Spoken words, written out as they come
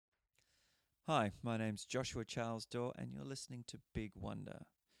Hi, my name's Joshua Charles Dorr, and you're listening to Big Wonder,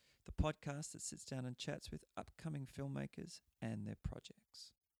 the podcast that sits down and chats with upcoming filmmakers and their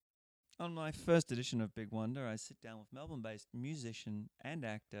projects. On my first edition of Big Wonder, I sit down with Melbourne-based musician and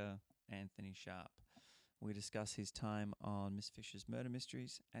actor Anthony Sharp. We discuss his time on Miss Fisher's Murder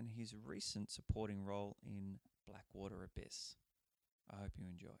Mysteries and his recent supporting role in Blackwater Abyss. I hope you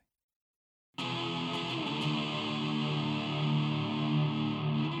enjoy.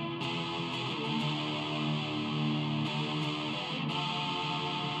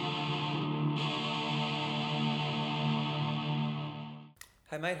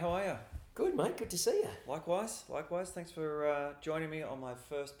 Hey mate, how are you? Good, mate. Good to see you. Likewise. Thanks for joining me on my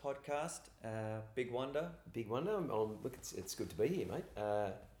first podcast, Big Wonder. Big wonder. Look, it's good to be here, mate.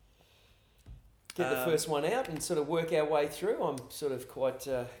 Get the first one out and sort of work our way through. I'm sort of quite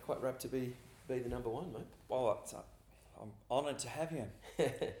rapt to be the number one, mate. Well, I'm honoured to have you.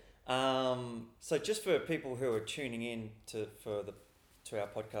 So just for people who are tuning in to our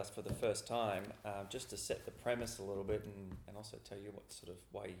podcast for the first time, just to set the premise a little bit and also tell you what sort of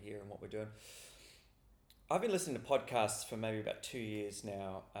why you're here and what we're doing. I've been listening to podcasts for maybe about 2 years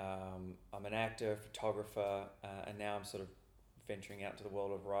now. I'm an actor, photographer, and now I'm sort of venturing out to the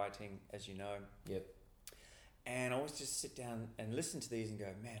world of writing, as you know. Yep. And I always just sit down and listen to these and go,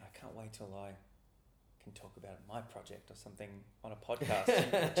 man, I can't wait till I can talk about my project or something on a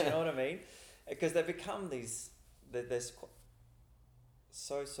podcast. Do you know what I mean? Because they become there's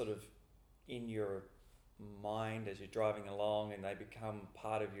so sort of in your mind as you're driving along, and they become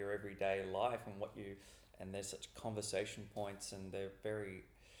part of your everyday life and there's such conversation points, and they're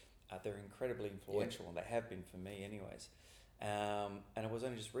incredibly influential. And they have been for me anyways. And it was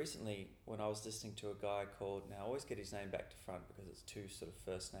only just recently when I was listening to a guy called, now I always get his name back to front because it's two sort of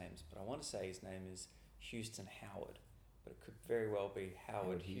first names, but I want to say his name is Houston Howard, but it could very well be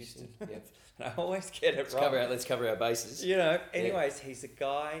Howard Houston. Yep. And I always get it wrong. Let's cover our bases. You know, anyways, he's a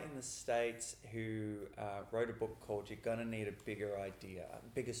guy in the States who wrote a book called You're Gonna Need a Bigger Idea,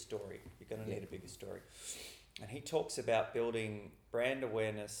 Bigger Story. You're gonna need a bigger story. And he talks about building brand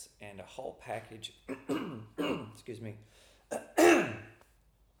awareness and a whole package, excuse me,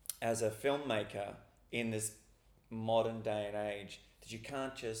 as a filmmaker in this modern day and age, that you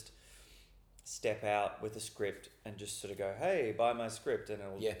can't just step out with a script and just sort of go, hey, buy my script and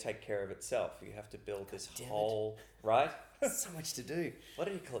it'll take care of itself. You have to build this whole, right? So much to do. What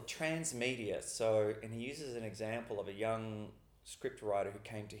did he call it? Transmedia. So, and he uses an example of a young script writer who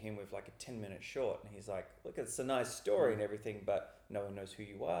came to him with like a 10-minute short, and he's like, look, it's a nice story and everything, but no one knows who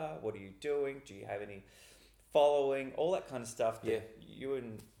you are. What are you doing? Do you have any following? All that kind of stuff that you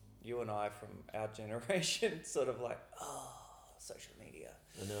and I from our generation sort of like, social media.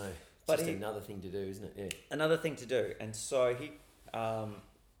 I know. But just another thing to do, isn't it? Yeah. Another thing to do. And so he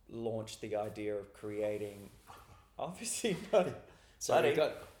launched the idea of creating, obviously, So we've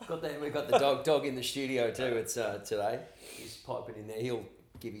got the dog in the studio too. It's today. He's piping in there. He'll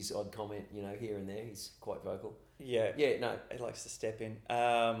give his odd comment, here and there. He's quite vocal. Yeah. Yeah, no. He likes to step in.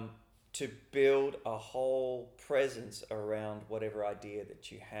 To build a whole presence around whatever idea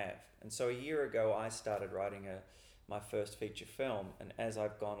that you have. And so a year ago, I started writing my first feature film. And as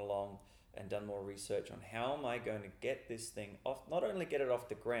I've gone along and done more research on how am I going to get this thing off, not only get it off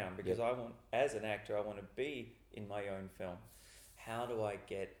the ground, because I want, as an actor, I want to be in my own film. How do I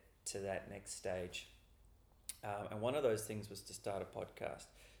get to that next stage? And one of those things was to start a podcast.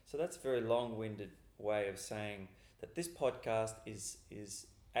 So that's a very long-winded way of saying that this podcast is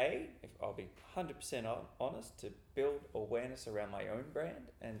if I'll be 100% honest, to build awareness around my own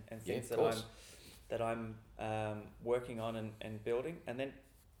brand and things that I'm working on and building. And then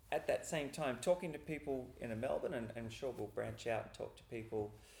at that same time, talking to people in Melbourne, and I'm sure we'll branch out and talk to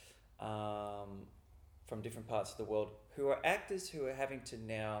people from different parts of the world who are actors who are having to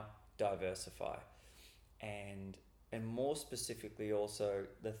now diversify, and more specifically also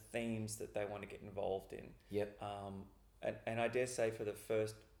the themes that they want to get involved in. Yep. And I dare say for the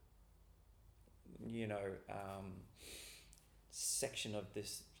first, section of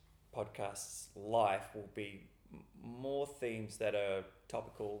this podcast's life will be more themes that are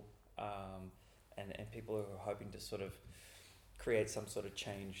topical, and people who are hoping to sort of create some sort of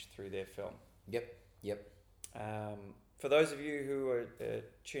change through their film. Yep. For those of you who are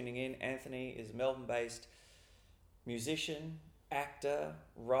tuning in, Anthony is a Melbourne-based musician, actor,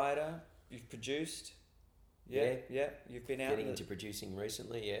 writer. You've produced. Yeah. You've been out getting into producing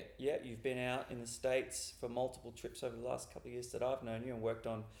recently. Yeah, you've been out in the States for multiple trips over the last couple of years that I've known you, and worked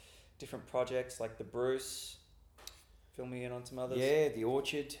on different projects like the Bruce fill me in on some others. Yeah, the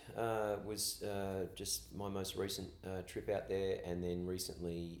Orchard was just my most recent trip out there, and then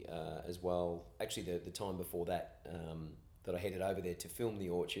recently as well. Actually, the time before that, that I headed over there to film the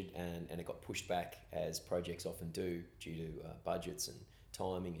Orchard, and it got pushed back as projects often do due to budgets and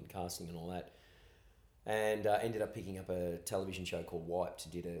timing and casting and all that. And ended up picking up a television show called Wiped.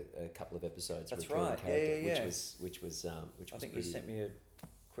 Did a couple of episodes. That's with a right. character, Yeah. Which was I think pretty, you sent me a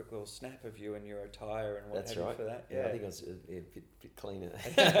quick little snap of you and your attire and what that's have you right. for that. Yeah, I think I was a bit cleaner,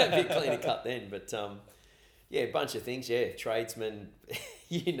 a bit cleaner cut then. But yeah, a bunch of things. Yeah, tradesmen,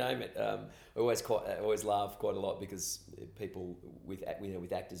 you name it. I always laugh quite a lot because people with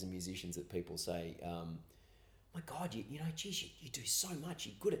actors and musicians that people say, my God, geez, you do so much.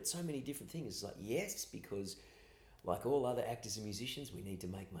 You're good at so many different things. It's like, yes, because like all other actors and musicians, we need to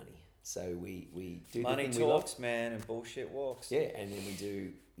make money. So we do money the thing talks, man, and bullshit walks. Yeah, and then we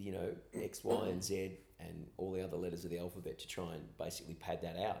do, X, Y, and Z and all the other letters of the alphabet to try and basically pad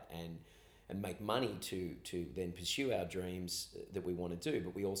that out and make money to then pursue our dreams that we want to do.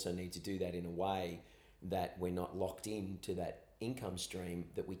 But we also need to do that in a way that we're not locked into that income stream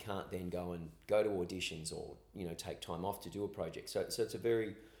that we can't then go to auditions or take time off to do a project. So it's a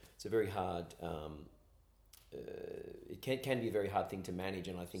very hard. It can be a very hard thing to manage,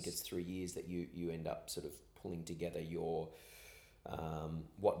 and I think it's 3 years that you end up sort of pulling together your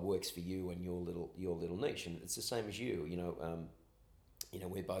what works for you and your little niche. And it's the same as you.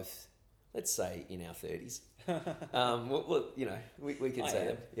 We're both, let's say, in our 30s. Well, we can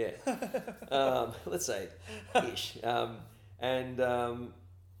say that. Yeah. Let's say ish.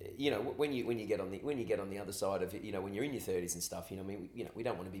 When you get on the other side of it, when you're in your 30s and stuff, we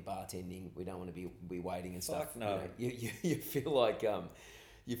don't want to be bartending, we don't want to be waiting and stuff. Fuck no. You feel like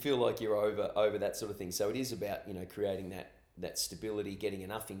you're over that sort of thing. So it is about creating that stability, getting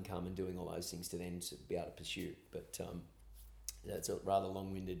enough income, and doing all those things to then be able to pursue. But that's a rather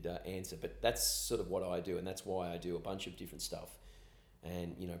long-winded answer. But that's sort of what I do, and that's why I do a bunch of different stuff.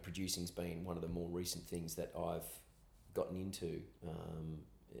 And producing's been one of the more recent things that I've gotten into.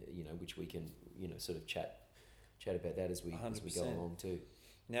 Which we can sort of chat about that as we go along too.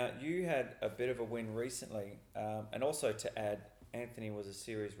 Now, you had a bit of a win recently, and also to add, Anthony was a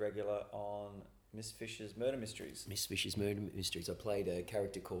series regular on Miss Fisher's Murder Mysteries. Miss Fisher's Murder Mysteries. I played a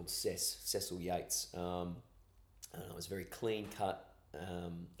character called Cecil Yates. And I was very clean cut.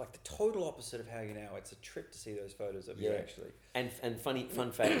 Like the total opposite of how you now. It's a trip to see those photos of you actually. And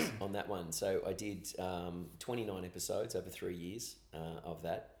fun facts on that one. So I did 29 episodes over 3 years of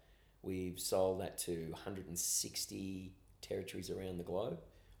that. We've sold that to 160 territories around the globe.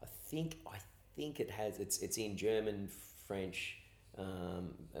 I think it has. It's in German, French,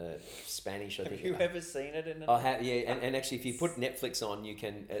 Spanish. I think. Have you ever seen it in? I have. Yeah, and actually, if you put Netflix on, you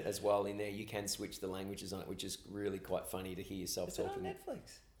can as well in there. You can switch the languages on it, which is really quite funny to hear yourself Is talking. It on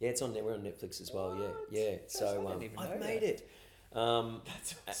Netflix? Yeah, it's on there. We're on Netflix as well. What? Yeah. Gosh, So I didn't even I've know made that. it.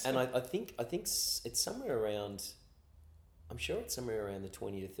 That's awesome. And I think it's somewhere around. I'm sure it's somewhere around the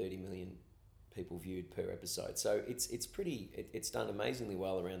 20 to 30 million people viewed per episode. So it's pretty. It's done amazingly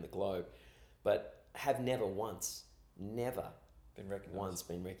well around the globe, but have never been recognised. once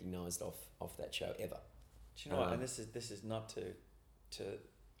been recognised off that show ever. Do you know what? And this is not to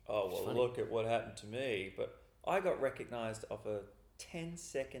Funny. look at what happened to me, but I got recognised off a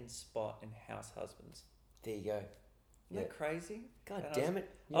 10-second spot in House Husbands. There you go. Isn't that crazy? God And damn it.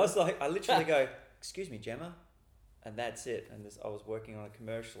 I literally go, "Excuse me, Gemma," and that's it. And I was working on a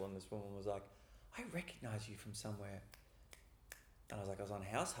commercial, and this woman was like, "I recognise you from somewhere." And I was like, "I was on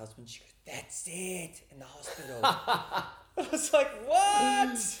House Husbands." She goes, "That's it, in the hospital." I was like,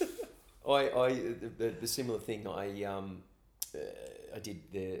 "What?" The similar thing. I did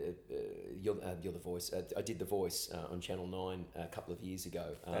You're the Voice. I did The Voice on Channel 9 a couple of years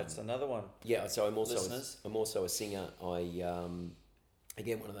ago. That's another one. Yeah, so I'm Listeners. also a singer.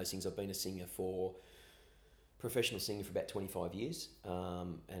 Again, one of those things. I've been a singer professional singer for about 25 years,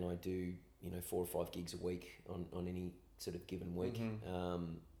 and I do 4 or 5 gigs a week on any sort of given week.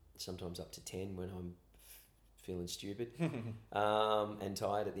 Mm-hmm. Sometimes up to 10 when I'm feeling stupid and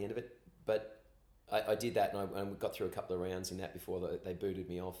tired at the end of it. But I did that, and I got through a couple of rounds in that before they booted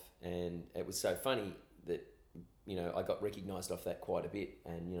me off, and it was so funny that I got recognised off that quite a bit,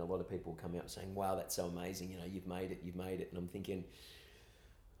 and a lot of people come out saying, "Wow, that's so amazing! You've made it," and I'm thinking,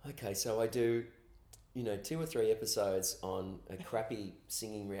 okay, so I do 2 or 3 episodes on a crappy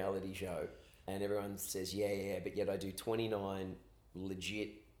singing reality show, and everyone says yeah, but yet I do 29 legit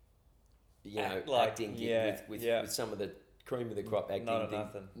acting with some of the cream of the crop acting Not thing,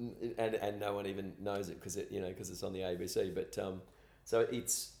 nothing. and no one even knows it because it's on the ABC. But so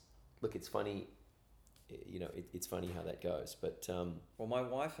it's funny. it's funny how that goes. But Well, my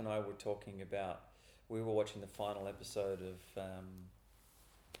wife and I were talking about, we were watching the final episode of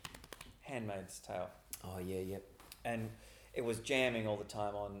Handmaid's Tale. oh yeah, And it was jamming all the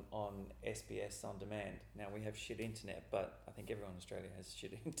time on SBS On Demand. Now, we have shit internet, but I think everyone in Australia has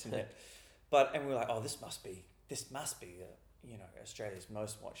shit internet. And we were like, oh, this must be Australia's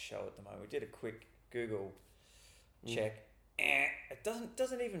most watched show at the moment. We did a quick Google check. It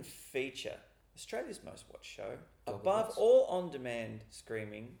doesn't even feature Australia's most watched show above all on-demand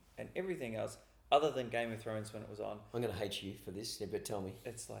streaming and everything else other than Game of Thrones when it was on. I'm going to hate you for this, but tell me.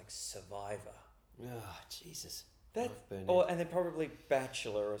 It's like Survivor. Oh, Jesus. And then probably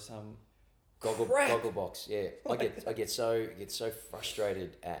Bachelor or some crap. Gogglebox. Yeah, I get so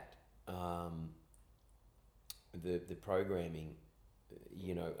frustrated at the programming.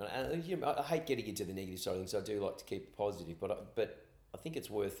 I hate getting into the negative side of things. I do like to keep it positive, but I think it's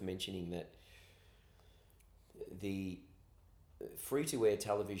worth mentioning that the free-to-air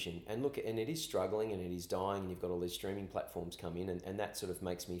television, and it is struggling and it is dying, and you've got all these streaming platforms come in, and that sort of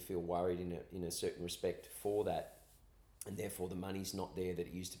makes me feel worried in a certain respect for that, and therefore the money's not there that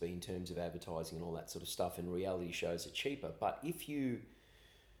it used to be in terms of advertising and all that sort of stuff, and reality shows are cheaper. But if you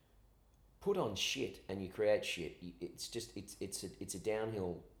put on shit and you create shit, it's a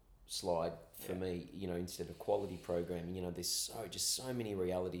downhill slide for me, instead of quality programming. There's so many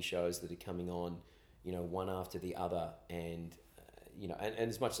reality shows that are coming on, one after the other, and and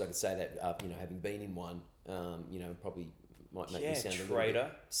as much as I could say that, having been in one, probably might make me sound a little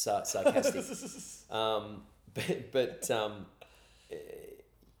bit sarcastic.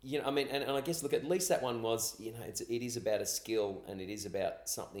 And I guess, look, at least that one was, it is about a skill, and it is about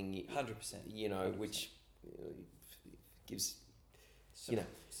something, 100%, which gives,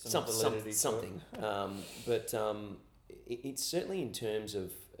 validity something. It's certainly in terms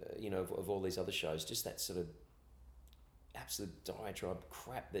of, of all these other shows, just that sort of absolute diatribe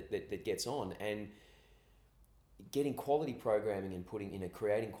crap that gets on, and getting quality programming and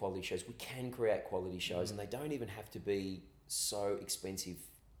creating quality shows. We can create quality shows, and they don't even have to be so expensive,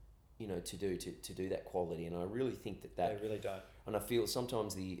 to do that quality. And I really think that they really don't. And I feel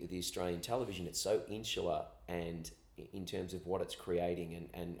sometimes the Australian television, it's so insular, and in terms of what it's creating,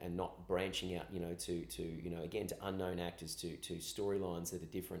 and not branching out, again, to unknown actors, to storylines that are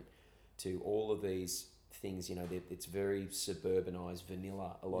different, to all of these things. It's very suburbanized,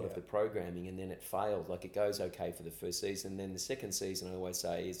 vanilla, a lot of the programming, and then it failed. Like, it goes okay for the first season, then the second season, I always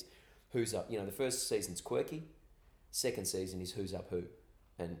say, is who's up. The first season's quirky, second season is who's up who,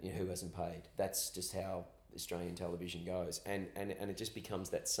 and who hasn't paid. That's just how Australian television goes, and it just becomes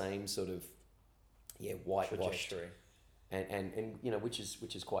that same sort of whitewashed, and which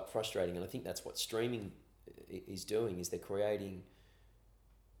is quite frustrating. And I think that's what streaming is doing, is they're creating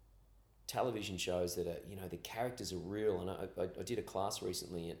television shows that are, the characters are real. And I did a class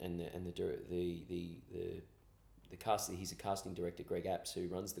recently, and the cast, he's a casting director, Greg Apps, who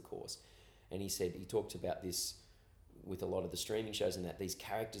runs the course, and he talked about this with a lot of the streaming shows, and that these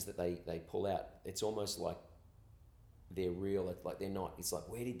characters that they pull out, it's almost like they're real, like they're not. It's like,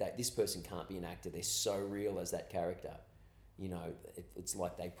 where did this person can't be an actor, they're so real as that character. It's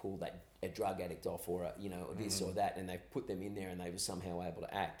like they pulled a drug addict off, or this or that, and they've put them in there, and they were somehow able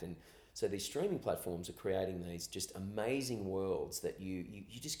to act. And so these streaming platforms are creating these just amazing worlds that you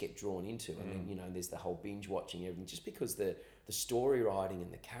just get drawn into. I mean, there's the whole binge watching, everything, just because the story writing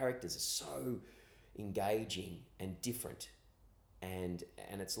and the characters are so engaging and different, and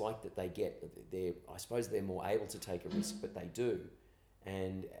it's like that I suppose they're more able to take a risk, but they do,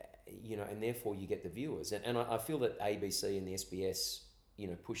 and and therefore you get the viewers, and I feel that ABC and the SBS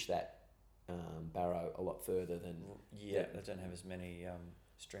push that barrow a lot further than they don't have as many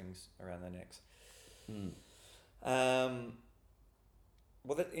strings around their necks. And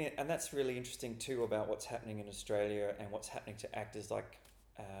that's really interesting too, about what's happening in Australia and what's happening to actors like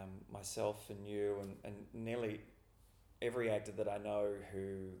myself and you, and nearly every actor that I know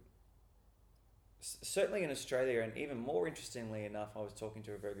who, certainly in Australia, and even more interestingly enough, I was talking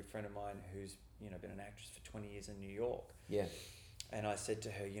to a very good friend of mine who's been an actress for 20 years in New York. Yeah. And I said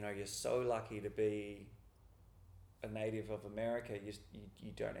to her, you're so lucky to be a native of America. You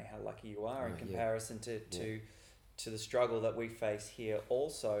don't know how lucky you are in comparison to the struggle that we face here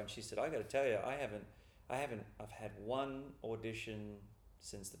also. And she said, I got to tell you, I've had one audition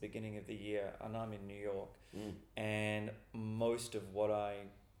since the beginning of the year, and I'm in New York, and most of my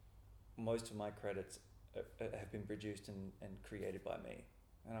credits have been produced and created by me.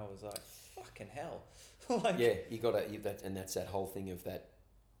 And I was like, fucking hell. You got to, and that's that whole thing of that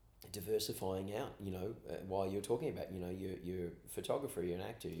diversifying out, while you're talking about, you're a photographer, you're an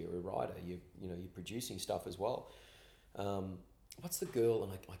actor, you're a writer, you're producing stuff as well. What's the girl,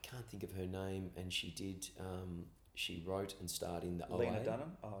 and I can't think of her name, and she wrote and starred in the Lena OA.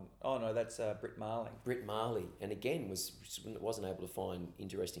 Dunham? Oh no, that's Britt Marling. Britt Marley, and again wasn't able to find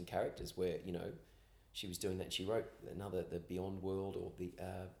interesting characters where, she was doing that. She wrote the Beyond World, or the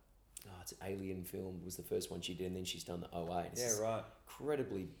it's an alien film was the first one she did, and then she's done the OA. And it's Right.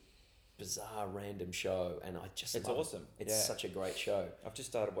 Incredibly bizarre, random show, and I just It's love awesome. it. It's such a great show. I've just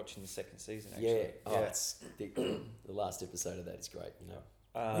started watching the second season. Actually. Yeah. It's the last episode of that is great.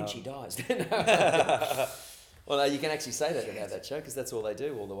 When she dies. Well, no, you can actually say that about that show because that's all they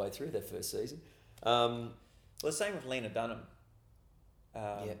do all the way through their first season. Well, the same with Lena Dunham.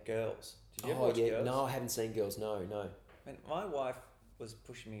 Girls. Did you ever watch Girls? No, I haven't seen Girls. No. Man, my wife was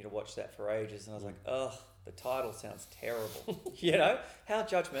pushing me to watch that for ages, and I was like, ugh, the title sounds terrible. How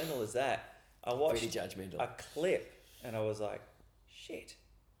judgmental is that? I watched Pretty judgmental. a clip, and I was like, shit.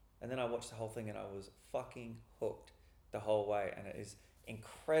 And then I watched the whole thing, and I was fucking hooked the whole way. And it is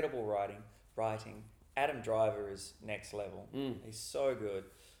incredible writing. Adam Driver is next level. He's so good.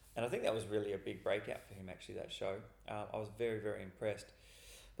 And I think that was really a big breakout for him, actually, that show. I was very, very impressed.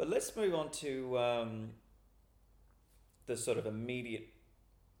 But let's move on to the sort of immediate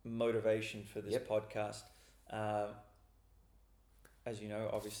motivation for this podcast. As you know,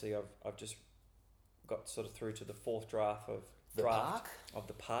 obviously, I've just got sort of through to the fourth draft of the park.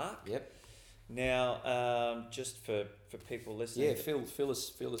 Yep. Now, just for people listening, Yeah, fill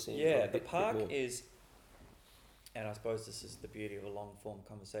us in. Yeah, the park is, and I suppose this is the beauty of a long form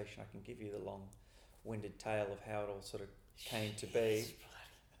conversation. I can give you the long-winded tale of how it all sort of came to be.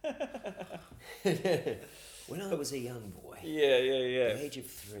 When I was a young boy. Yeah. The age of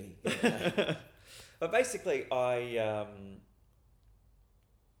 3. But basically, I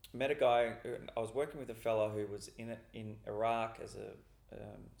met a guy. I was working with a fellow who was in Iraq as a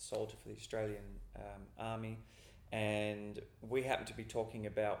soldier for the Australian Army, and we happened to be talking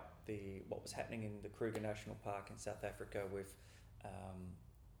about what was happening in the Kruger National Park in South Africa with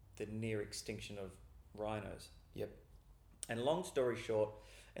the near extinction of rhinos. Yep. And long story short,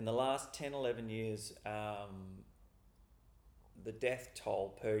 in the last 10, 11 years, the death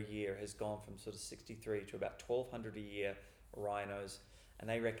toll per year has gone from sort of 63 to about 1,200 a year rhinos, and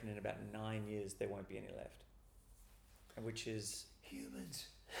they reckon in about 9 years there won't be any left, which is humans.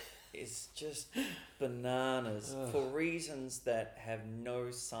 It's just bananas for reasons that have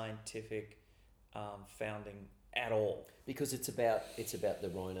no scientific founding at all. Because it's about the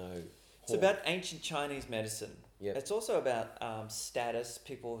rhino. It's about ancient Chinese medicine. Yep. It's also about status.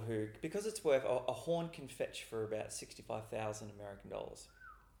 People who, because it's worth a horn can fetch for about 65,000 American dollars.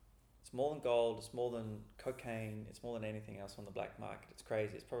 It's more than gold. It's more than cocaine. It's more than anything else on the black market. It's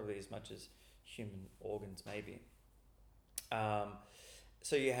crazy. It's probably as much as human organs, maybe.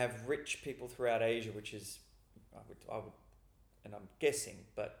 So you have rich people throughout Asia, which is, I would, and I'm guessing,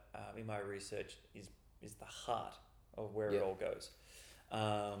 but in my research is the heart of where it all goes.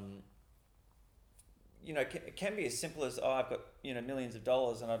 It can be as simple as, I've got millions of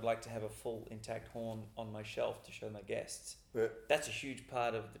dollars and I'd like to have a full intact horn on my shelf to show my guests. Yeah. That's a huge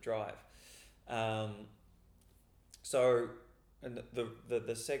part of the drive. So, and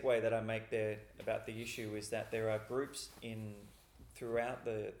the segue that I make there about the issue is that there are groups throughout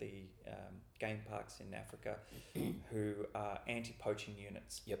the game parks in Africa who are anti-poaching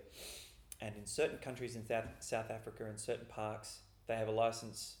units. Yep. And in certain countries in South Africa and certain parks, they have a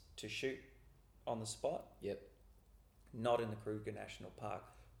license to shoot on the spot. Yep. Not in the Kruger National Park,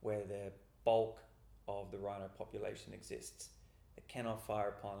 where the bulk of the rhino population exists. They cannot fire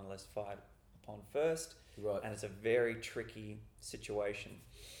upon unless fired upon first. Right. And it's a very tricky situation.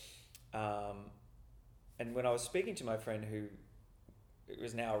 And when I was speaking to my friend who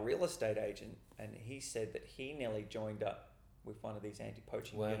was now a real estate agent, and he said that he nearly joined up with one of these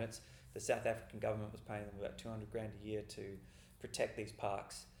anti-poaching units. The South African government was paying them about $200,000 a year to protect these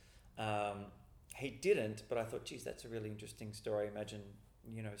parks. He didn't, but I thought, geez, that's a really interesting story. Imagine,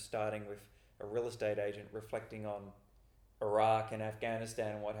 starting with a real estate agent reflecting on Iraq and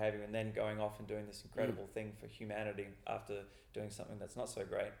Afghanistan and what have you, and then going off and doing this incredible thing for humanity after doing something that's not so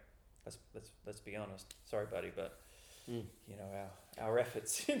great. Let's be honest. Sorry, buddy, but our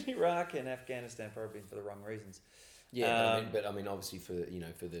efforts in Iraq and Afghanistan probably been for the wrong reasons. Yeah, but obviously for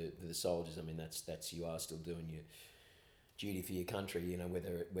the soldiers, that's you are still doing your duty for your country.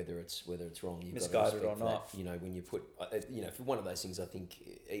 Whether it's wrong, you've misguided got to or not. That, when you put for one of those things, I think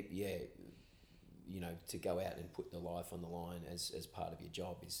to go out and put the life on the line as part of your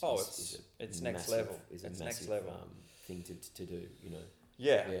job is it's next level. Is a it's massive next level thing to do.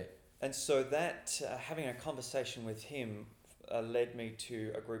 Yeah. Yeah. And so that having a conversation with him led me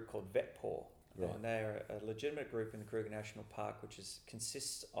to a group called VetPaw. Right. And they're a legitimate group in the Kruger National Park, which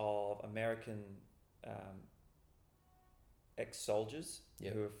consists of American ex-soldiers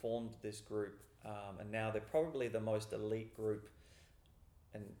Yep. who have formed this group. And now they're probably the most elite group.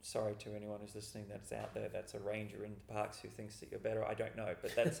 And sorry to anyone who's listening that's out there, that's a ranger in the parks who thinks that you're better. I don't know,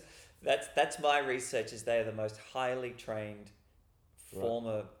 but that's my research. Is they are the most highly trained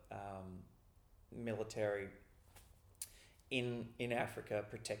former military in Africa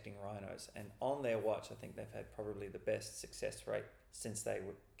protecting rhinos, and on their watch, I think they've had probably the best success rate since they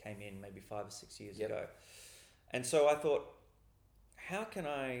came in maybe 5 or 6 years ago. And so I thought, I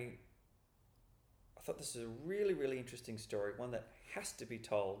thought this is a really, really interesting story, one that has to be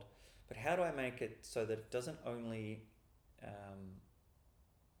told, but how do I make it so that it doesn't only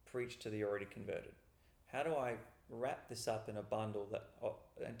preach to the already converted? How do I wrap this up in a bundle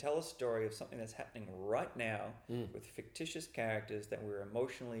and tell a story of something that's happening right now with fictitious characters that we're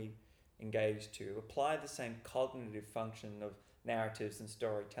emotionally engaged to, apply the same cognitive function of narratives and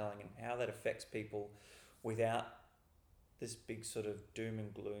storytelling and how that affects people without this big sort of doom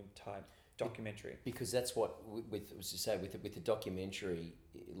and gloom type documentary? Because that's what with the documentary,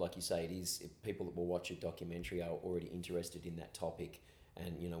 like you say, it is people that will watch a documentary are already interested in that topic,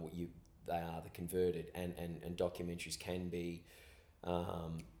 and you know they are the converted, and documentaries can be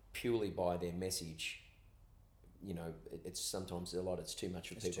purely by their message. You know, it's sometimes it's too much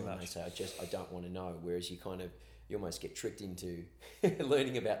for people, and they say, I don't want to know. Whereas you almost get tricked into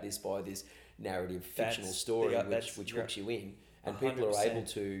learning about this by this narrative fictional story, which hooks you in, and 100%. People are able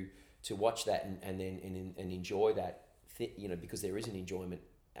to watch that and then enjoy that, because there is an enjoyment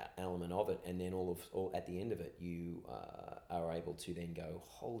element of it, and then all at the end of it, you are able to then go,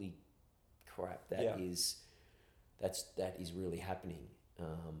 holy crap, that is really happening,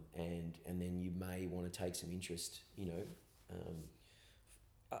 and then you may want to take some interest,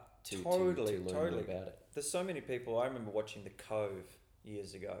 to learn more about it. There's so many people. I remember watching The Cove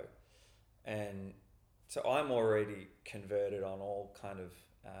years ago, and so I'm already converted on all kind of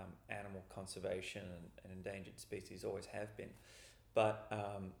animal conservation and endangered species, always have been. But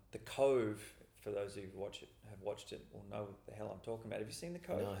The Cove, for those who have watched it, will know what the hell I'm talking about. Have you seen The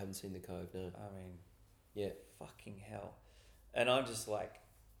Cove? No, I haven't seen The Cove, no. I mean, yeah, fucking hell. And I'm just like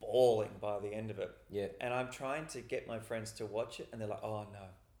bawling by the end of it. Yeah. And I'm trying to get my friends to watch it, and they're like, oh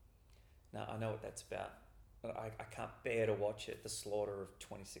no, I know what that's about. I can't bear to watch it. The slaughter of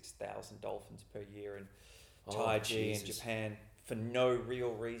 26,000 dolphins per year in Taiji in Japan for no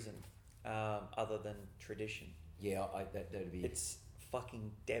real reason other than tradition. Yeah, that'd be... It's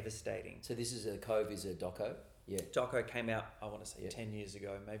fucking devastating. So this is Cove is a doco? Yeah. Doco came out, I want to say 10 years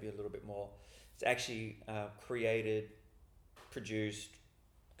ago, maybe a little bit more. It's actually created, produced,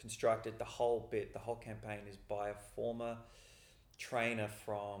 constructed, the whole campaign is by a former trainer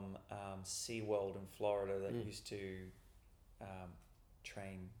from SeaWorld in Florida that used to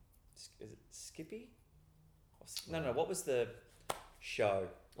train, is it Skippy? No, what was the show?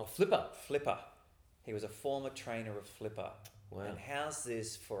 Oh, Flipper. He was a former trainer of Flipper. Wow. And how's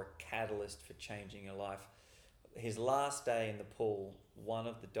this for a catalyst for changing your life? His last day in the pool, one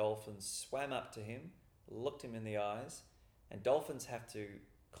of the dolphins swam up to him, looked him in the eyes, and dolphins have to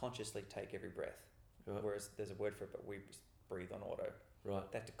consciously take every breath. Right. Whereas there's a word for it, but we breathe on auto.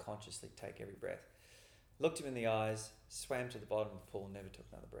 Right. They have to consciously take every breath. Looked him in the eyes, swam to the bottom of the pool, never took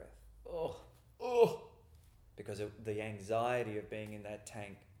another breath. Oh. Because the anxiety of being in that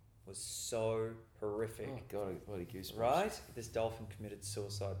tank was so horrific. Oh God, what a goosebumps. Right? This dolphin committed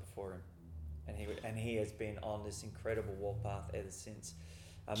suicide before him. And he has been on this incredible warpath ever since.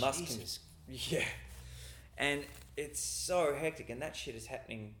 Jesus. Yeah. And it's so hectic, and that shit is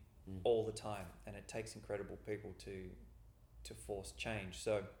happening all the time, and it takes incredible people to force change.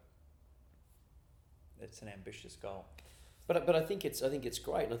 So it's an ambitious goal. But I think it's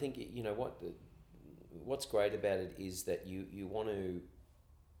great, and I think what's great about it is that you want to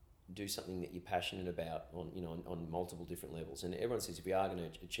do something that you're passionate about on multiple different levels. And everyone says if you are going to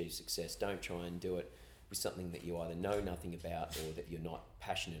achieve success, don't try and do it with something that you either know nothing about or that you're not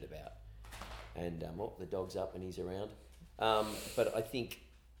passionate about. And the dog's up and he's around. But I think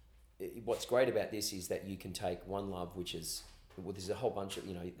what's great about this is that you can take one love, which is there's a whole bunch of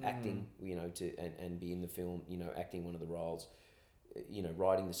acting, and be in the film, acting one of the roles,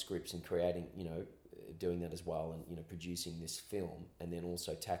 writing the scripts and creating, doing that as well, and producing this film, and then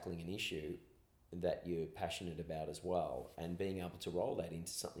also tackling an issue that you're passionate about as well, and being able to roll that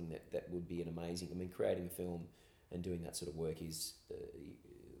into something that would be an amazing. I mean, creating a film and doing that sort of work is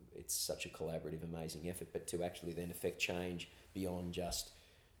it's such a collaborative, amazing effort. But to actually then affect change beyond just,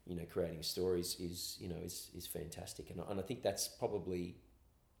 creating stories is fantastic. And I think that's probably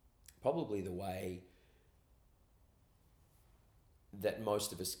the way that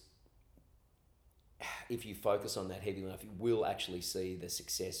most of us, if you focus on that heavily enough, you will actually see the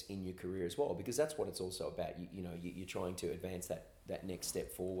success in your career as well, because that's what it's also about. You're trying to advance that next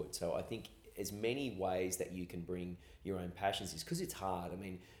step forward. So I think as many ways that you can bring your own passions is, because it's hard. I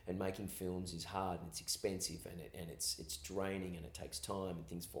mean, and making films is hard and it's expensive and it's draining and it takes time and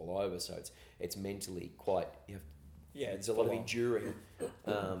things fall over. So it's mentally quite, there's a lot of enduring,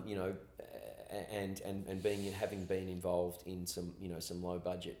 and having been involved in some low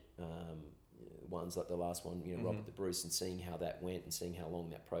budget ones like the last one, Robert the Bruce, and seeing how that went and seeing how long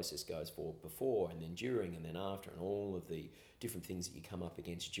that process goes for before and then during and then after, and all of the different things that you come up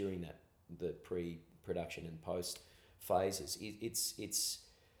against during the pre-production and post phases.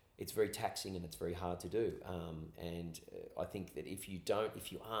 It's very taxing and it's very hard to do. And I think that if you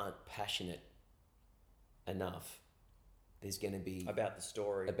aren't passionate enough, there's going to be about the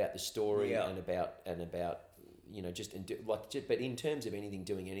story, yeah. and about but in terms of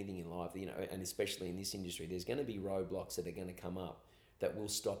doing anything in life, and especially in this industry, there's going to be roadblocks that are going to come up that will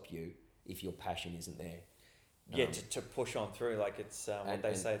stop you if your passion isn't there. Yeah, to push on through, like it's what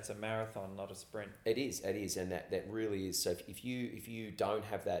they say, it's a marathon, not a sprint. It is, and that really is. So if you don't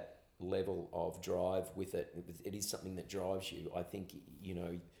have that level of drive with it, it is something that drives you. I think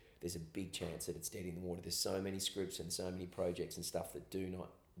there's a big chance that it's dead in the water. There's so many scripts and so many projects and stuff that do not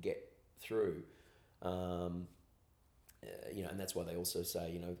get through. And that's why they also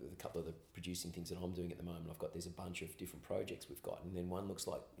say, a couple of the producing things that I'm doing at the moment, there's a bunch of different projects we've got, and then one looks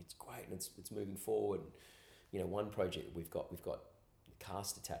like it's great and it's moving forward. One project we've got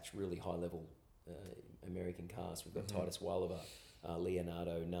cast attached, really high level American cast. We've got Titus Welliver,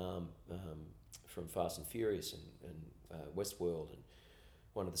 Leonardo Nam from Fast and Furious and Westworld, and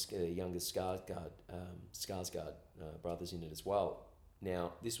one of the youngest Skarsgård brothers in it as well.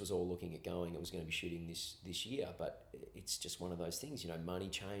 Now, this was all looking at going, it was going to be shooting this year, but it's just one of those things, money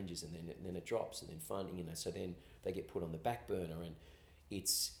changes and then it drops, and then funding, so then they get put on the back burner, and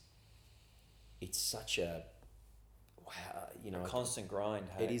it's such a constant grind.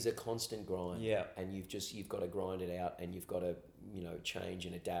 Hey? It is a constant grind. Yeah. And you've got to grind it out, and you've got to, change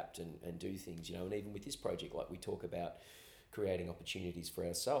and adapt and do things, and even with this project, like we talk about creating opportunities for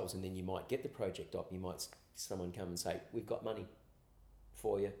ourselves, and then you might get the project up, someone come and say, we've got money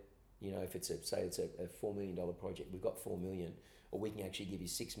for you, if it's a $4 million project, we've got $4 million, or we can actually give you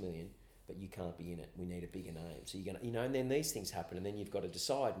 $6 million, but you can't be in it. We need a bigger name. So you're gonna, and then these things happen, and then you've got to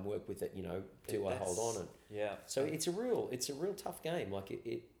decide and work with it. Do I hold on? And yeah. So it's a real tough game. Like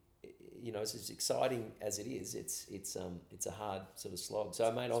it's as exciting as it is. It's a hard sort of slog.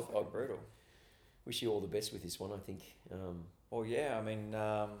 So mate, I'll brutal. Wish you all the best with this one. I think. Well, yeah. I mean.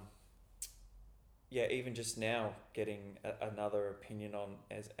 Even just now getting another opinion on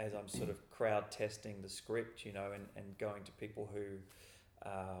as I'm sort of crowd testing the script, and going to people who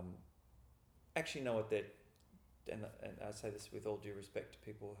actually know what they're, and I say this with all due respect to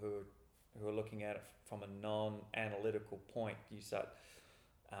people who are looking at it from a non-analytical point. You start,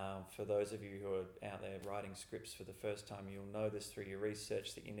 for those of you who are out there writing scripts for the first time, you'll know this through your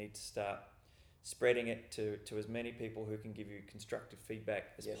research, that you need to start spreading it to as many people who can give you constructive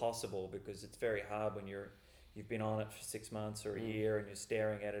feedback as possible, because it's very hard when you've been on it for 6 months or a year and you're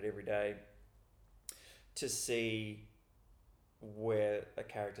staring at it every day, to see where a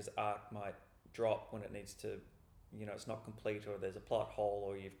character's arc might drop when it needs to, it's not complete, or there's a plot hole,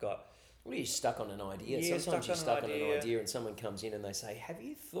 or you've got... Well, you're stuck on an idea. Yeah, sometimes you're stuck on an idea and someone comes in and they say, have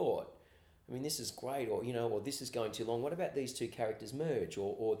you thought... I mean, this is great, or or this is going too long. What about these two characters merge,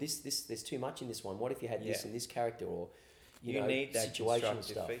 or this there's too much in this one. What if you had this in this character, or you need that situational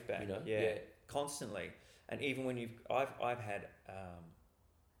stuff, feedback, constantly. And even when I've had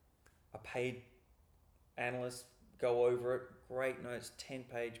a paid analyst go over it, great notes,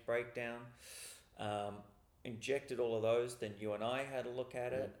 10-page breakdown, injected all of those. Then you and I had a look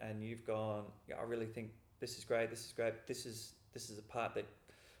at it, and you've gone, I really think this is great. This is a part that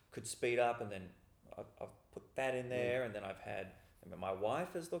could speed up, and then I've put that in there, and then my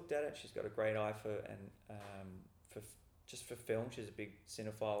wife has looked at it. She's got a great eye for film. She's a big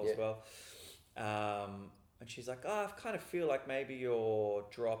cinephile as well, and she's like, I kind of feel like maybe you're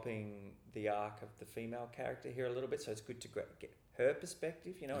dropping the arc of the female character here a little bit, so it's good to get her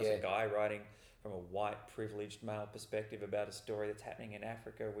perspective, as a guy writing from a white privileged male perspective about a story that's happening in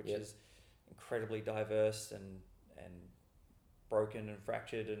Africa, which is incredibly diverse and broken and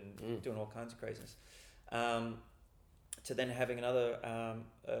fractured and doing all kinds of craziness. to then having another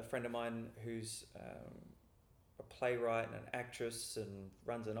a friend of mine who's a playwright and an actress and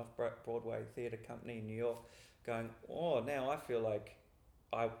runs an off-Broadway theatre company in New York, going, oh, now I feel like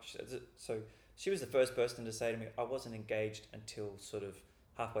so she was the first person to say to me, I wasn't engaged until sort of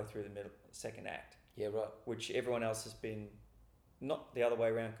halfway through the second act. Yeah, right. Which everyone else has been, not the other way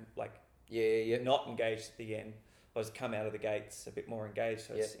around, like Yeah. not engaged at the end, was come out of the gates a bit more engaged.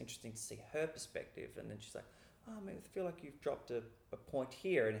 So it's interesting to see her perspective. And then she's like, oh, I feel like you've dropped a point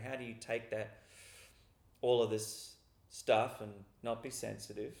here. And how do you take that, all of this stuff, and not be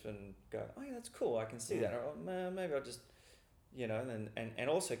sensitive and go, oh yeah, that's cool, I can see that. Or maybe I'll just, and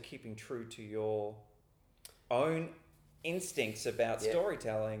also keeping true to your own instincts about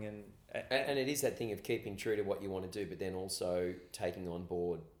storytelling and it is that thing of keeping true to what you want to do, but then also taking on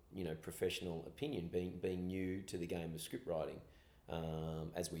board, professional opinion, being new to the game of script writing,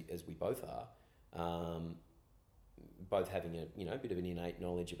 as we both are, both having a bit of an innate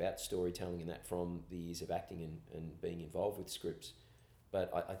knowledge about storytelling and that from the years of acting and being involved with scripts.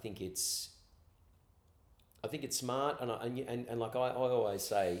 But I think it's smart, and like I always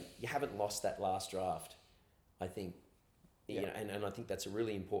say, you haven't lost that last draft. I think. And I think that's a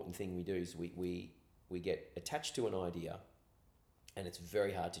really important thing we do is we get attached to an idea, and it's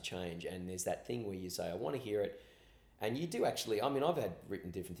very hard to change. And there's that thing where you say, I want to hear it, and you do actually. I've had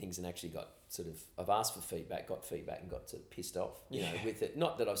written different things and actually got I've asked for feedback, got feedback, and got sort of pissed off, with it.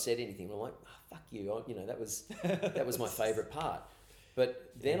 Not that I've said anything. I'm like, fuck you, that was my favourite part.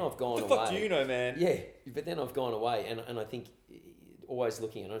 But then I've gone away. What the fuck do you know, man? Yeah, but then I've gone away, and I think. Always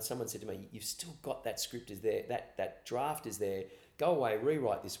looking at it, someone said to me, you've still got that script is there, that draft is there, go away,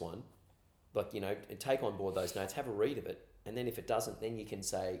 rewrite this one, and take on board those notes, have a read of it, and then if it doesn't, then you can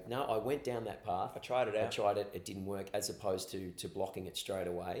say, no, I went down that path, I tried it, it didn't work, as opposed to blocking it straight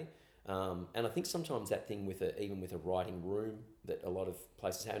away. And I think sometimes that thing even with a writing room that a lot of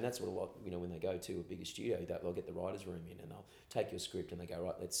places have, and that's what a lot, when they go to a bigger studio, they'll get the writer's room in and they'll take your script and they go,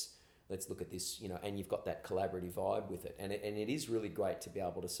 right, let's look at this, and you've got that collaborative vibe with it. And it is really great to be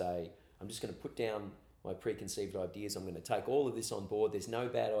able to say, I'm just going to put down my preconceived ideas. I'm going to take all of this on board. There's no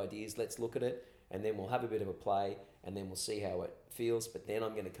bad ideas. Let's look at it. And then we'll have a bit of a play and then we'll see how it feels. But then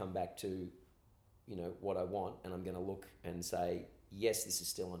I'm going to come back to, what I want. And I'm going to look and say, yes, this is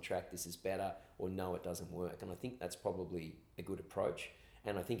still on track. This is better. Or no, it doesn't work. And I think that's probably a good approach.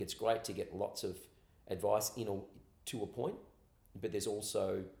 And I think it's great to get lots of advice to a point. But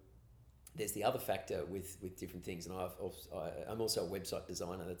there's the other factor with different things, and I'm also a website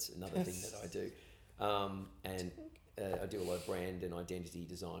designer. That's another thing that I do, and I do a lot of brand and identity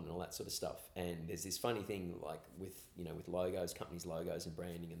design and all that sort of stuff. And there's this funny thing like with logos, companies' logos and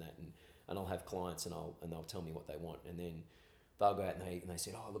branding and that, and I'll have clients and they'll tell me what they want, and then they'll go out and they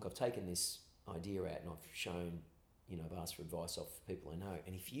said, oh look, I've taken this idea out and I've shown, I've asked for advice off people I know,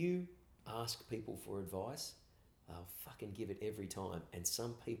 and if you ask people for advice, they'll fucking give it every time, and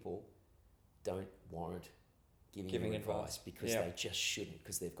some people don't warrant giving advice because they just shouldn't,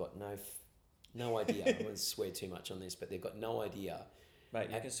 because they've got no idea. I won't swear too much on this, but they've got no idea.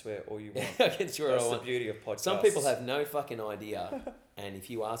 Mate, you can swear all you want. I can swear all I want. That's the beauty of podcasts. Some people have no fucking idea, and if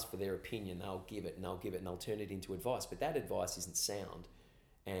you ask for their opinion, they'll give it and they'll turn it into advice. But that advice isn't sound,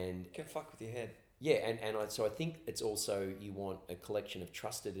 and it can fuck with your head. Yeah, so I think it's also, you want a collection of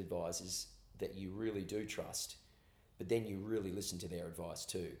trusted advisors that you really do trust, but then you really listen to their advice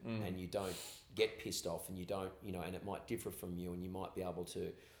too, and you don't get pissed off, and you don't, and it might differ from you, and you might be able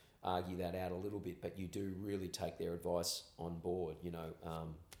to argue that out a little bit, but you do really take their advice on board,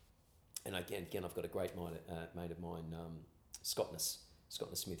 and again, I've got a great mate of mine, Scott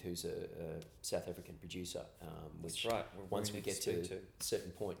Smith, who's a South African producer, which that's right. once we get to a certain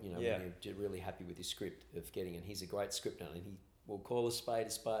point, when you're really happy with his script of getting, and he's a great script owner, and he will call a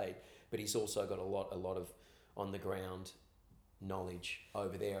spade, but he's also got a lot of on the ground knowledge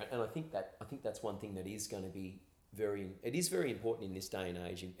over there, and I think that's one thing that is going to be very important in this day and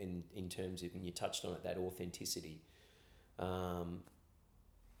age in terms of, and you touched on it, that authenticity,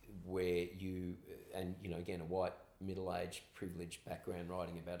 where you, and again, a white middle-aged privileged background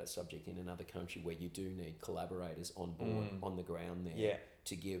writing about a subject in another country, where you do need collaborators on board on the ground there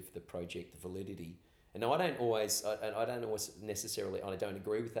to give the project the validity. And now I don't always necessarily, I don't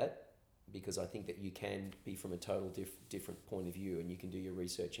agree with that, because I think that you can be from a total different point of view, and you can do your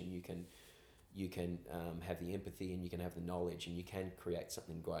research, and you can have the empathy, and you can have the knowledge, and you can create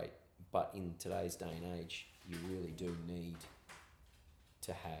something great. But in today's day and age, you really do need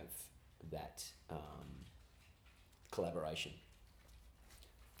to have that collaboration.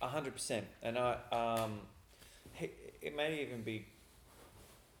 100%, and it may even be,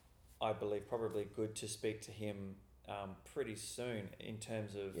 I believe, probably good to speak to him pretty soon in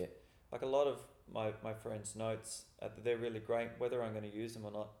terms of Yeah. like a lot of my friends' notes. They're really great. Whether I'm going to use them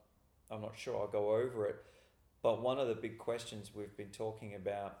or not, I'm not sure. I'll go over it. But one of the big questions we've been talking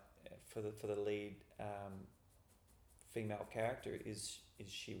about for the lead female character is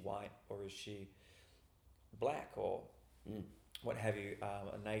she white or is she black or what have you,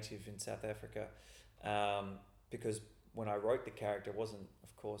 a native in South Africa, because when I wrote the character, it wasn't,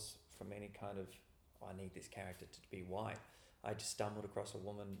 of course, from any kind of, I need this character to be white. I just stumbled across a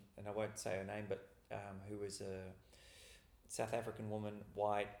woman, and I won't say her name, but who was a South African woman,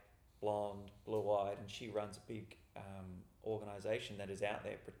 white, blonde, blue-eyed, and she runs a big organisation that is out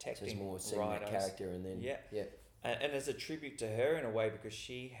there So protecting it's more seeing rhinos. that character and then Yeah. yeah. And as a tribute to her in a way, because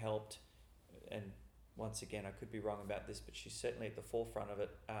she helped, and once again, I could be wrong about this, but she's certainly at the forefront of it,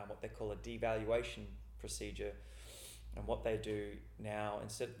 what they call a devaluation procedure. And what they do now,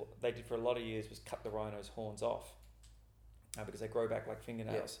 instead, what they did for a lot of years was cut the rhino's horns off because they grow back like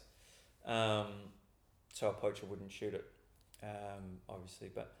fingernails. So a poacher wouldn't shoot it, obviously.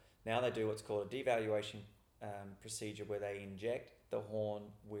 But now they do what's called a devaluation procedure where they inject the horn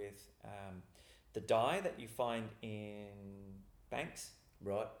with the dye that you find in banks.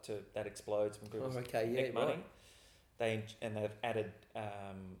 Right. That explodes when people make money. Right. They've added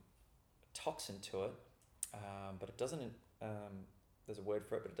toxin to it, but it doesn't. There's a word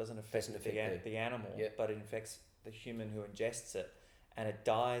for it, but it doesn't affect the animal. Yep. But it infects the human who ingests it, and it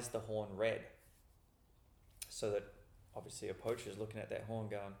dyes the horn red. So that obviously a poacher is looking at that horn,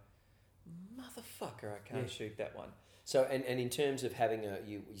 going, "Motherfucker, I can't shoot that one." So, and in terms of having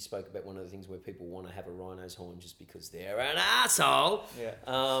you spoke about one of the things where people want to have a rhino's horn just because they're an asshole. Yeah.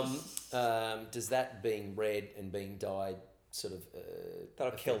 Does that being red and being dyed sort of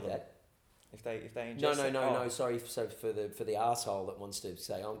that'll kill them that? if they ingest it? No. Sorry. So for the asshole that wants to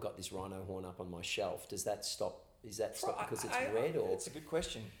say, I've got this rhino horn up on my shelf, does that stop? Is that stop because it's red or? It's a good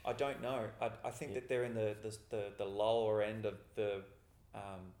question. I don't know. I think that they're in the lower end of the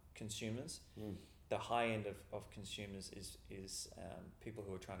consumers. The high end of consumers is people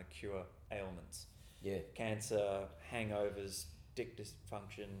who are trying to cure ailments. Yeah. Cancer, hangovers, dick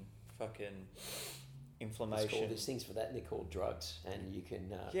dysfunction, fucking inflammation. There's things for that, and they're called drugs, and you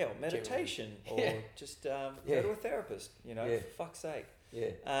can or meditation, or just go to a therapist. For fuck's sake.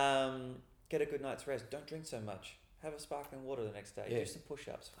 Yeah. Get a good night's rest. Don't drink so much. Have a sparkling water the next day. Yeah. Do some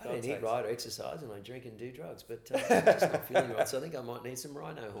push-ups. I don't eat right or exercise, and I drink and do drugs, but I'm just not feeling right. So I think I might need some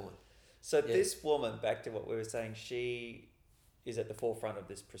rhino horn. So this woman, back to what we were saying, she is at the forefront of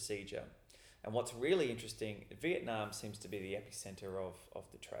this procedure. And what's really interesting, Vietnam seems to be the epicenter of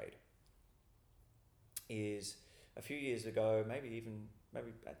the trade. Is a few years ago, maybe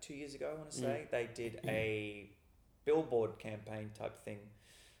about 2 years ago, I want to say, they did a billboard campaign type thing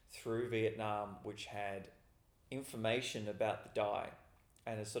through Vietnam, which had information about the dye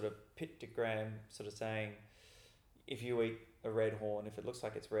and a sort of pictogram sort of saying, if you eat a red horn, if it looks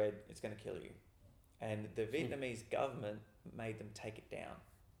like it's red, it's going to kill you. And the Vietnamese government made them take it down.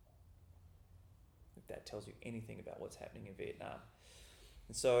 If that tells you anything about what's happening in Vietnam.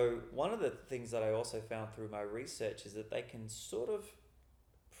 And so one of the things that I also found through my research is that they can sort of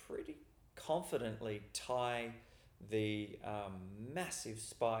pretty confidently tie the massive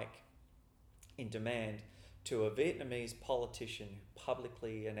spike in demand to a Vietnamese politician who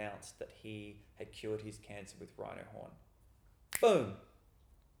publicly announced that he had cured his cancer with rhino horn. Boom!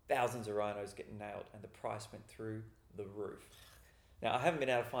 Thousands of rhinos getting nailed, and the price went through the roof. Now, I haven't been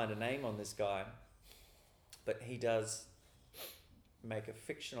able to find a name on this guy, but he does make a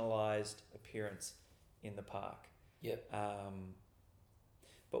fictionalized appearance in the park. Yep.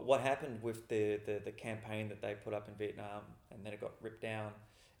 But what happened with the campaign that they put up in Vietnam, and then it got ripped down,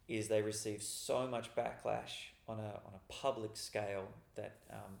 is they received so much backlash on a public scale that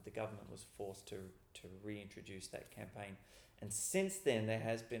the government was forced to reintroduce that campaign. And since then, there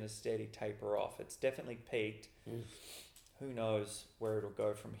has been a steady taper off. It's definitely peaked. Who knows where it'll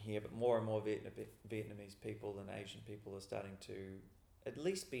go from here, but more and more Vietnamese people and Asian people are starting to at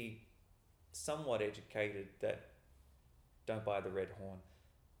least be somewhat educated that don't buy the red horn.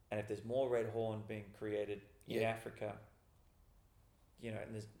 And if there's more red horn being created in Africa,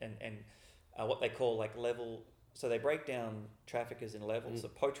 and what they call like level, so they break down traffickers in levels. A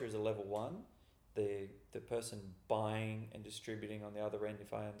poacher is a level 1. The person buying and distributing on the other end,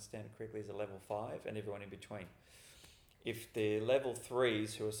 if I understand it correctly, is a level 5, and everyone in between. If the level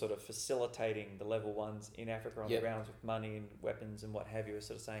 3s, who are sort of facilitating the level 1s in Africa on the grounds with money and weapons and what have you, are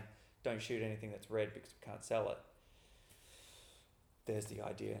sort of saying, don't shoot anything that's red because we can't sell it. There's the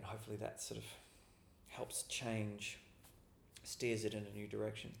idea, and hopefully that sort of helps steers it in a new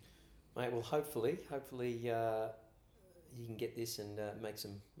direction. Mate, well, hopefully, you can get this and make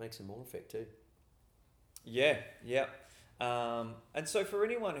some more effect too. Yeah, yeah. And so for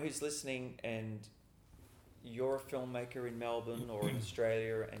anyone who's listening and you're a filmmaker in Melbourne or in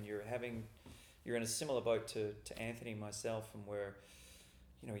Australia and you're in a similar boat to Anthony and myself, and where,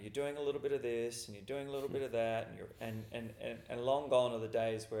 you know, you're doing a little bit of this and you're doing a little bit of that, and long gone are the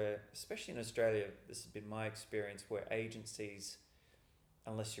days where, especially in Australia, this has been my experience, where agencies,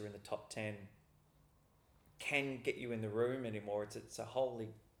 unless you're in the top 10, can get you in the room anymore. It's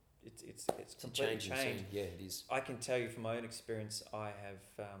completely changed. Yeah, it is. I can tell you from my own experience, I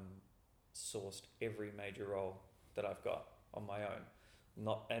have sourced every major role that I've got on my own,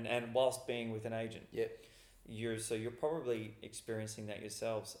 and whilst being with an agent. Yeah. You're probably experiencing that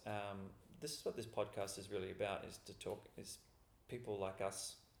yourselves. This is what this podcast is really about: is people like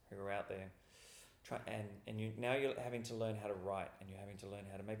us who are out there you're having to learn how to write, and you're having to learn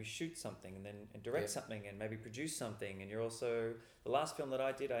how to maybe shoot something and direct something and maybe produce something. And you're also, the last film that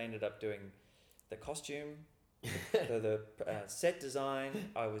I did, I ended up doing the costume, the set design.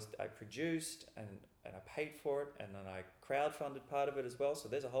 I produced and I paid for it, and then I crowdfunded part of it as well. So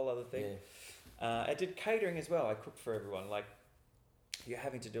there's a whole other thing. Yeah. I did catering as well. I cooked for everyone. Like, you're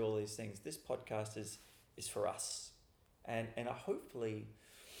having to do all these things. This podcast is for us, and I hopefully,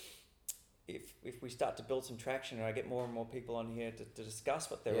 if we start to build some traction and I get more and more people on here to discuss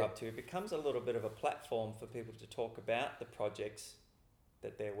what they're up to, it becomes a little bit of a platform for people to talk about the projects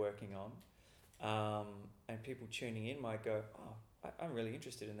that they're working on, and people tuning in might go, oh, I'm really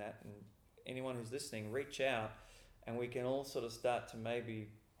interested in that, and anyone who's listening, reach out, and we can all sort of start to maybe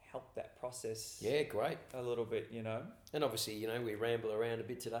help that process. Yeah, great. A little bit, you know. And obviously, you know, we ramble around a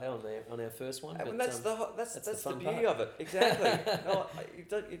bit today on our first one. And but that's the beauty part. of it. Exactly. No,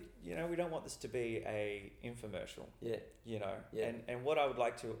 you know, we don't want this to be a infomercial. Yeah. You know. Yeah. And what I would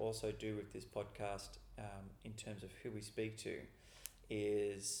like to also do with this podcast, in terms of who we speak to,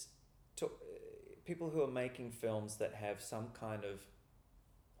 is people who are making films that have some kind of,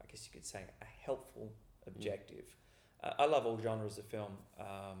 I guess you could say, a helpful objective. I love all genres of film,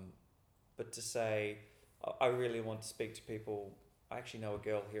 but to say, I really want to speak to people. I actually know a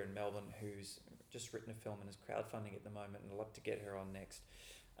girl here in Melbourne who's just written a film and is crowdfunding at the moment, and I'd love to get her on next.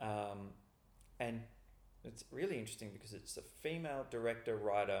 And it's really interesting because it's a female director,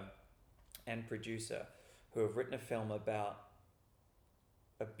 writer, and producer who have written a film about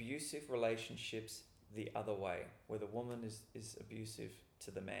abusive relationships the other way, where the woman is abusive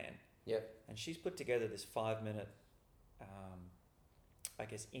to the man. Yep. And she's put together this 5-minute, I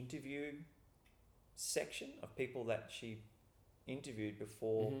guess, interview section of people that she interviewed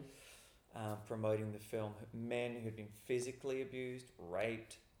before promoting the film. Men who'd been physically abused,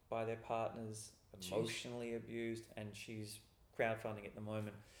 raped by their partners, emotionally abused, and she's crowdfunding at the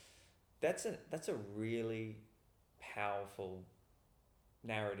moment. That's a really powerful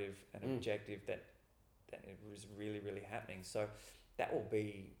narrative and objective that it was really, really happening. So that will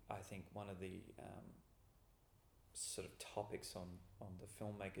be, I think, one of the sort of topics on the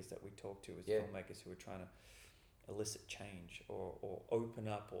filmmakers that we talk to, as filmmakers who are trying to elicit change or open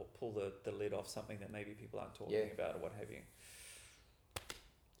up or pull the lid off something that maybe people aren't talking about or what have you.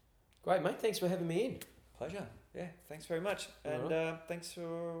 Great, mate. Thanks for having me in. Pleasure. Yeah, thanks very much. And thanks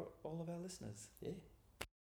for all of our listeners. Yeah.